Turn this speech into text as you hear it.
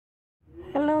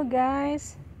Hello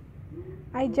guys,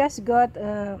 I just got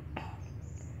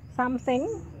something.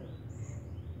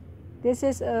 This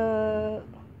is a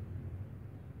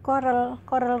coral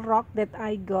rock that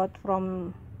I got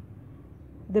from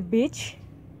the beach,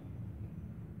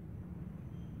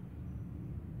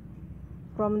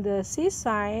 from the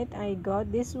seaside. I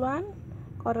got this one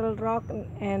coral rock,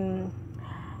 and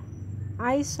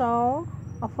I saw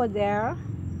over there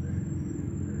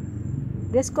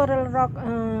this coral rock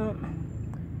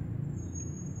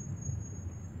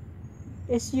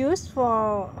is used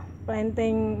for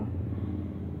planting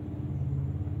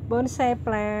bonsai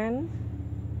plant,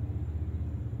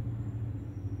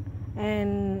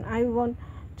 and I want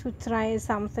to try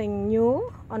something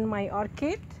new on my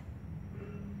orchid.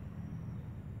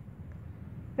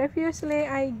 Previously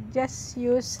I just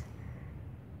used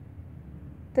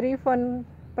 3-phone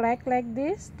plaque like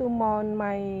this to mount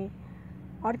my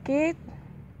orchid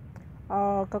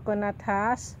or coconut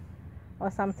husk or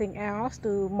something else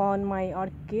to mount my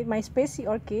orchid, my species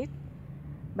orchid.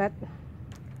 But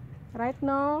right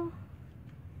now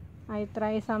I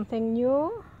try something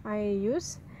new. I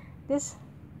use this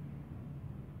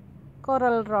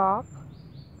coral rock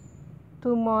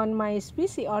to mount my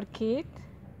species orchid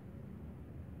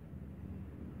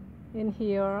in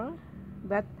here,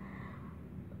 but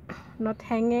not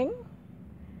hanging.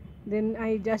 Then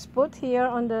I just put here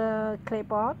on the clay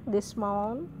pot, this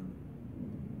mount.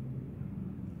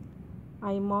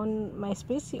 I mount my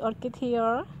species orchid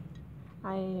here.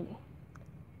 I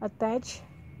attach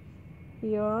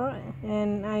here,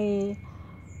 and I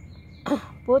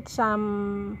put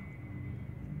some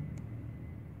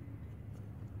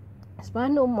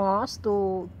sphagnum moss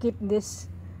to keep this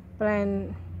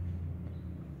plant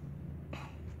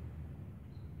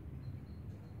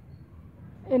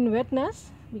in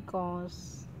wetness,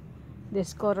 because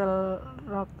this coral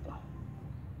rock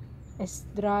is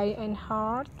dry and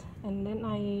hard. And then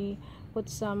I put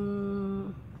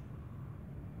some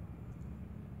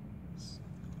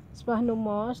sphagnum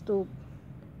moss to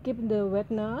keep the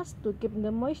wetness, to keep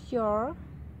the moisture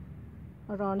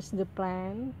around the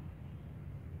plant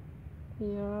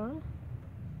here.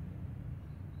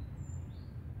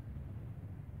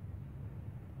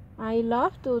 I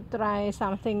love to try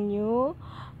something new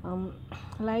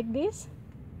like this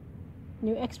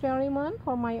new experiment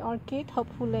for my orchid.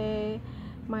 Hopefully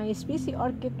my species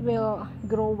orchid will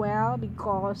grow well,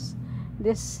 because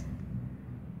this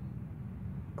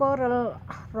coral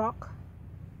rock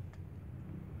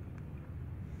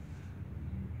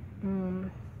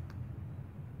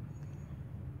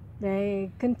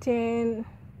they contain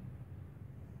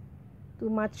too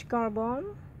much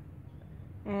carbon,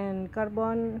 and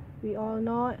carbon, we all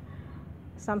know,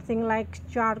 something like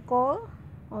charcoal.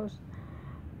 Also,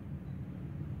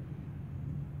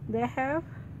 they have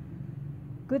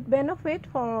good benefit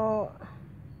for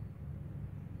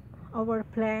our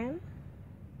plant.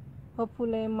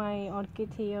 Hopefully my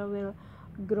orchid here will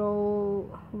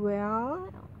grow well,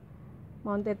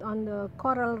 mounted on the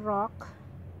coral rock.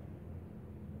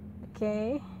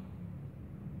 Okay,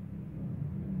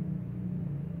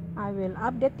 I will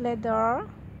update later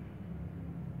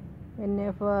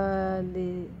whenever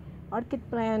the orchid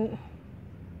plant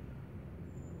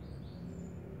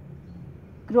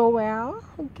grow well.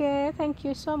 Okay, thank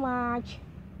you so much.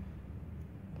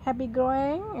 Happy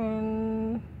growing,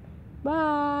 and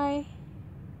bye.